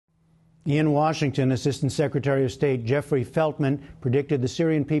In Washington, Assistant Secretary of State Jeffrey Feltman predicted the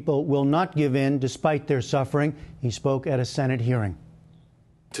Syrian people will not give in despite their suffering. He spoke at a Senate hearing.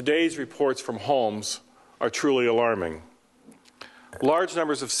 Today's reports from Homs are truly alarming. Large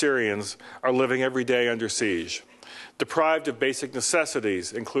numbers of Syrians are living every day under siege, deprived of basic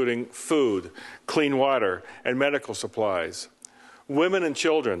necessities, including food, clean water, and medical supplies. Women and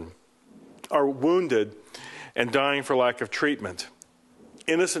children are wounded and dying for lack of treatment.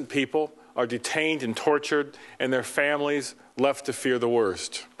 Innocent people are detained and tortured, and their families left to fear the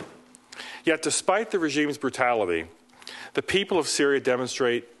worst. Yet, despite the regime's brutality, the people of Syria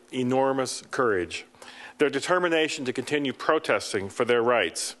demonstrate enormous courage. Their determination to continue protesting for their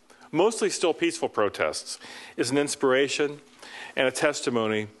rights, mostly still peaceful protests, is an inspiration and a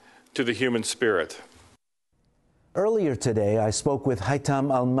testimony to the human spirit. Earlier today, I spoke with Haitham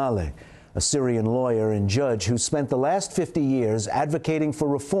Maleh, a Syrian lawyer and judge who spent the last 50 years advocating for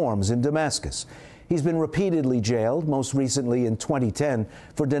reforms in Damascus. He's been repeatedly jailed, most recently in 2010,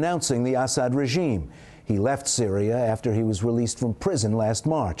 for denouncing the Assad regime. He left Syria after he was released from prison last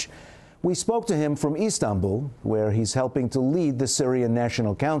March. We spoke to him from Istanbul, where he's helping to lead the Syrian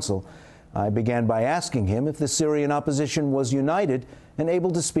National Council. I began by asking him if the Syrian opposition was united and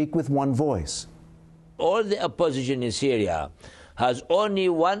able to speak with one voice. All the opposition in Syria has only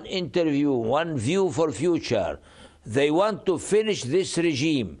one interview, one view for future. They want to finish this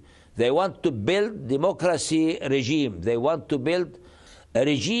regime. They want to build democracy regime. They want to build a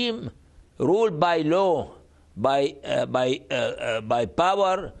regime ruled by law, by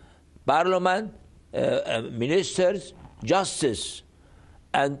power, parliament, ministers, justice,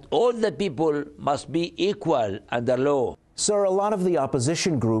 and all the people must be equal under law. Sir, a lot of the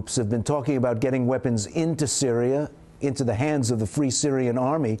opposition groups have been talking about getting weapons into Syria, into the hands of the Free Syrian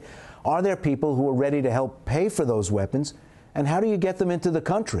Army. Are there people who are ready to help pay for those weapons? And how do you get them into the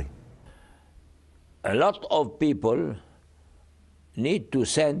country? A lot of people need to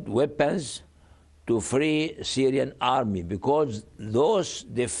send weapons to Free Syrian Army because those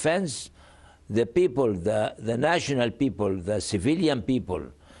defense the people, the national people, the civilian people.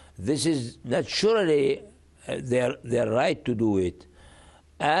 This is naturally their right to do it.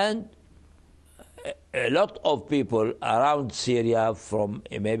 And a lot of people around Syria,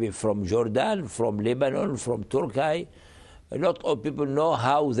 maybe from Jordan, from Lebanon, from Turkey, a lot of people know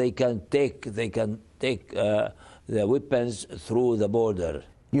how they can take the weapons through the border.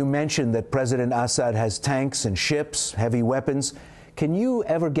 You mentioned that President Assad has tanks and ships, heavy weapons. Can you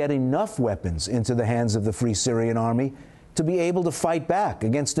ever get enough weapons into the hands of the Free Syrian Army to be able to fight back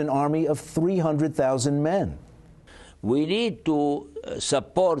against an army of 300,000 men? We need to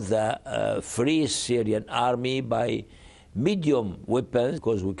support the Free Syrian Army by medium weapons,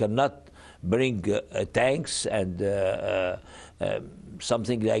 because we cannot bring tanks and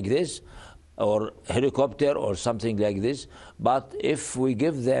something like this, or helicopter or something like this. But if we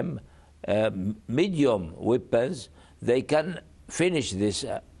give them medium weapons, they can finish this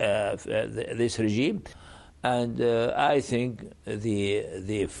regime. And I think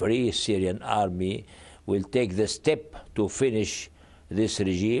the Free Syrian Army will take the step to finish this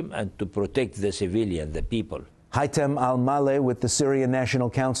regime and to protect the civilian, the people. Haitham Maleh with the Syrian National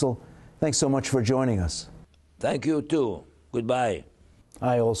Council, thanks so much for joining us. Thank you too. Goodbye.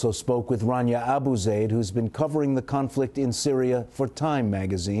 I also spoke with Rania Abouzeid, who's been covering the conflict in Syria for Time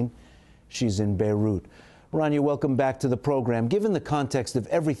magazine. She's in Beirut. Rania, welcome back to the program. Given the context of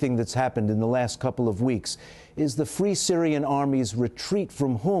everything that's happened in the last couple of weeks, is the Free Syrian Army's retreat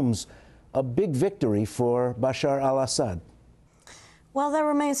from Homs a big victory for Bashar al-Assad? Well, that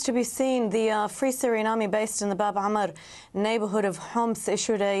remains to be seen. The Free Syrian Army based in the Bab Amr neighborhood of Homs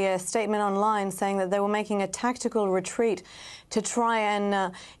issued a statement online saying that they were making a tactical retreat to try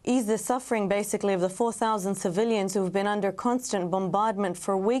and ease the suffering, basically, of the 4,000 civilians who've been under constant bombardment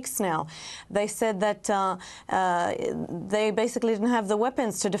for weeks now. They said that they basically didn't have the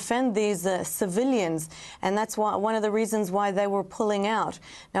weapons to defend these civilians, and that's one of the reasons why they were pulling out.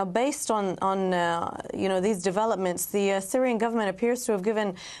 Now, based on these developments, the Syrian government appears to have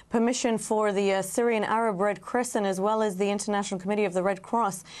given permission for the Syrian Arab Red Crescent as well as the International Committee of the Red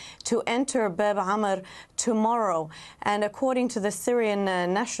Cross to enter Bab Amr tomorrow. And according to the Syrian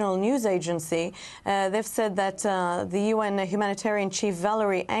National News Agency, they've said that the UN humanitarian chief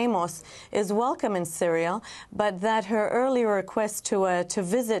Valerie Amos is welcome in Syria, but that her earlier request to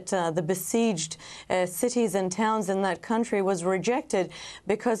visit the besieged cities and towns in that country was rejected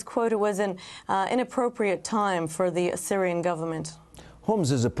because, quote, it was an inappropriate time for the Syrian government.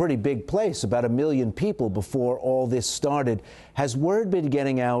 Homs is a pretty big place, about 1 million people before all this started. Has word been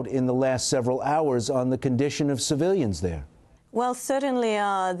getting out in the last several hours on the condition of civilians there? Well, certainly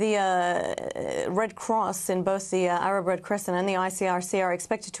the Red Cross in both the Arab Red Crescent and the ICRC are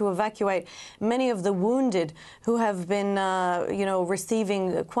expected to evacuate many of the wounded who have been,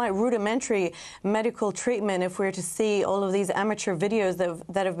 receiving quite rudimentary medical treatment. If we're to see all of these amateur videos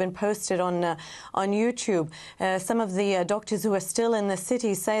that have been posted on YouTube, some of the doctors who are still in the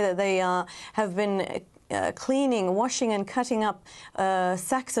city say that they have been cleaning, washing and cutting up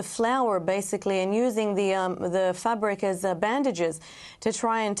sacks of flour, basically, and using the fabric as bandages to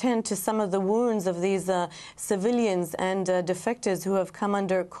try and tend to some of the wounds of these civilians and defectors who have come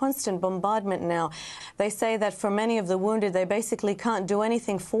under constant bombardment now. They say that for many of the wounded, they basically can't do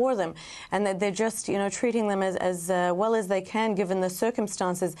anything for them, and that they're just, treating them as well as they can given the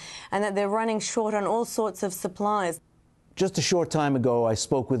circumstances, and that they're running short on all sorts of supplies. Just a short time ago, I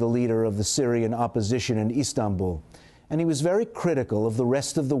spoke with a leader of the Syrian opposition in Istanbul, and he was very critical of the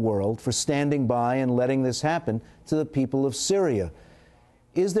rest of the world for standing by and letting this happen to the people of Syria.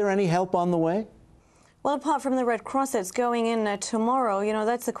 Is there any help on the way? Well, apart from the Red Cross that's going in tomorrow,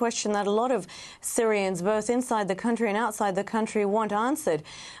 that's a question that a lot of Syrians, both inside the country and outside the country, want answered.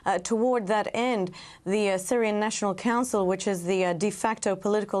 Toward that end, the Syrian National Council, which is the de facto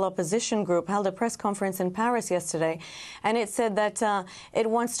political opposition group, held a press conference in Paris yesterday, and it said that it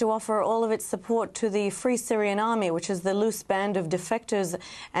wants to offer all of its support to the Free Syrian Army, which is the loose band of defectors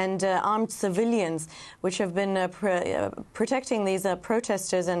and armed civilians, which have been protecting these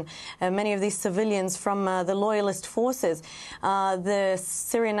protesters and many of these civilians from the loyalist forces. The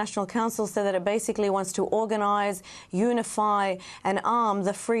Syrian National Council said that it basically wants to organize, unify and arm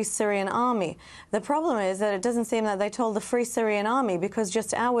the Free Syrian Army. The problem is that it doesn't seem that they told the Free Syrian Army, because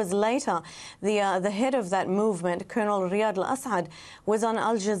just hours later the head of that movement, Colonel al-Assad, was on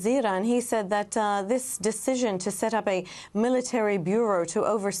Al Jazeera, and he said that this decision to set up a military bureau to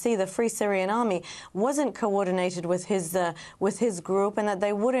oversee the Free Syrian Army wasn't coordinated with his group, and that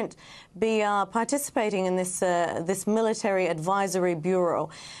they wouldn't be participating in this military advisory bureau.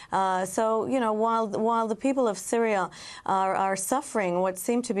 So, while the people of Syria are suffering what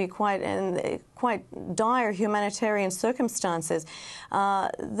seem to be quite dire humanitarian circumstances,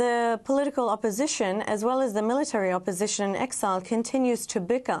 the political opposition, as well as the military opposition in exile, continues to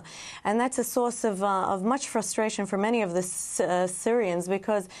bicker, and that's a source of much frustration for many of the Syrians,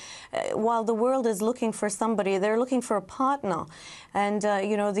 because while the world is looking for somebody, they're looking for a partner. And,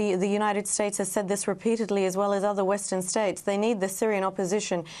 the United States has said this repeatedly, as well as other Western states. They need the Syrian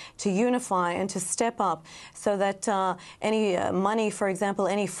opposition to unify and to step up, so that any money, for example,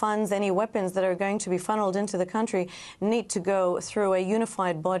 any funds, any weapons that are going to be funneled into the country need to go through a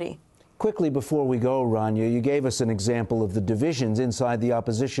unified body. Quickly before we go, Rania, you gave us an example of the divisions inside the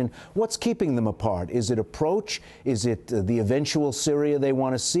opposition. What's keeping them apart? Is it approach? Is it the eventual Syria they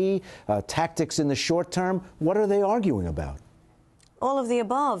want to see? Tactics in the short term? What are they arguing about? All of the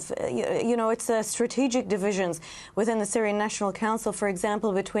above. It's strategic divisions within the Syrian National Council, for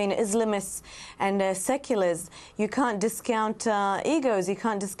example, between Islamists and seculars. You can't discount egos, you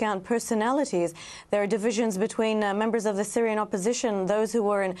can't discount personalities. There are divisions between members of the Syrian opposition, those who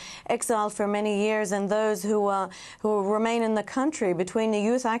were in exile for many years and those who remain in the country, between the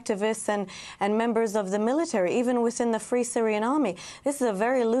youth activists and members of the military, even within the Free Syrian Army. This is a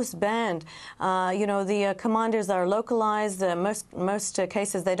very loose band. The commanders are localized. Most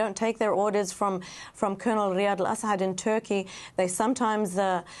cases, they don't take their orders from Colonel al-Assad in Turkey. They sometimes,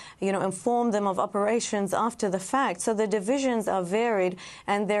 inform them of operations after the fact. So the divisions are varied,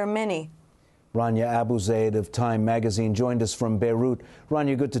 and they're many. Rania Abouzeid of Time magazine joined us from Beirut.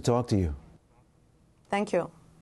 Rania, good to talk to you. Thank you.